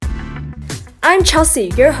I'm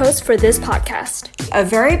Chelsea, your host for this podcast. A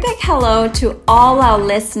very big hello to all our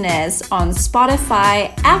listeners on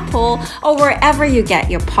Spotify, Apple, or wherever you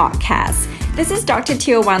get your podcasts. This is Dr.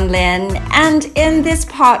 Teo Wan Lin, and in this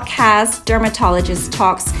podcast, Dermatologist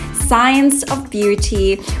Talks Science of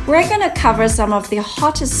Beauty, we're going to cover some of the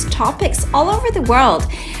hottest topics all over the world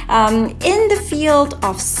in the field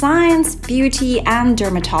of science, beauty, and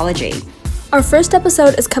dermatology. Our first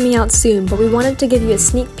episode is coming out soon, but we wanted to give you a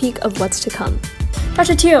sneak peek of what's to come.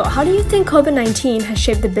 Dr. Teo, how do you think COVID-19 has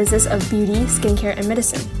shaped the business of beauty, skincare, and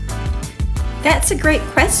medicine? That's a great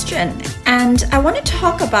question, and I want to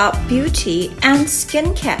talk about beauty and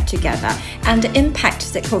skincare together and the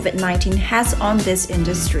impact that COVID-19 has on this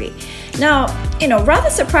industry. Now, rather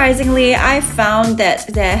surprisingly, I found that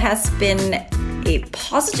there has been a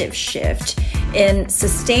positive shift in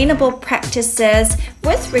sustainable practices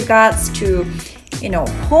with regards to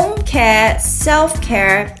home care,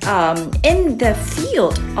 self-care in the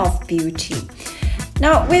field of beauty.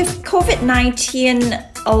 Now, with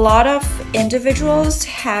COVID-19, a lot of individuals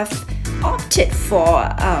have opted for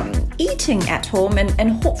eating at home,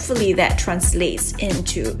 and hopefully that translates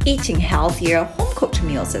into eating healthier home-cooked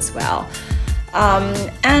meals as well.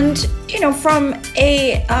 From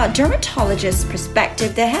a dermatologist's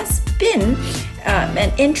perspective, there has been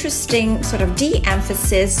an interesting sort of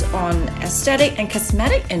de-emphasis on aesthetic and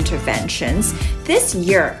cosmetic interventions this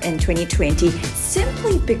year in 2020,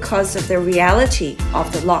 simply because of the reality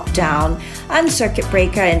of the lockdown and circuit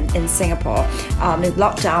breaker in Singapore,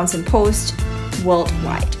 lockdowns imposed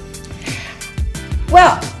worldwide.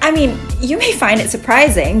 Well, you may find it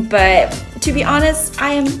surprising, but to be honest,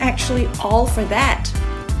 I am actually all for that.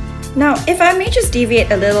 Now, if I may just deviate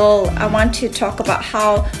a little, I want to talk about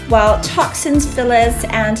how, while toxins, fillers,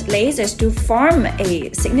 and lasers do form a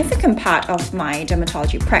significant part of my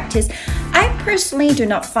dermatology practice, I personally do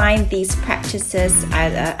not find these practices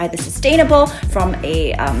either sustainable from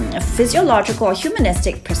a physiological or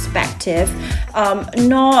humanistic perspective,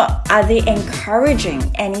 nor are they encouraging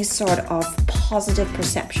any sort of positive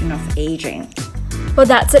perception of aging. Well,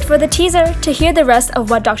 that's it for the teaser. To hear the rest of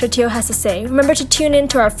what Dr. Teo has to say, remember to tune in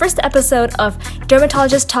to our first episode of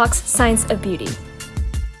Dermatologist Talks Science of Beauty.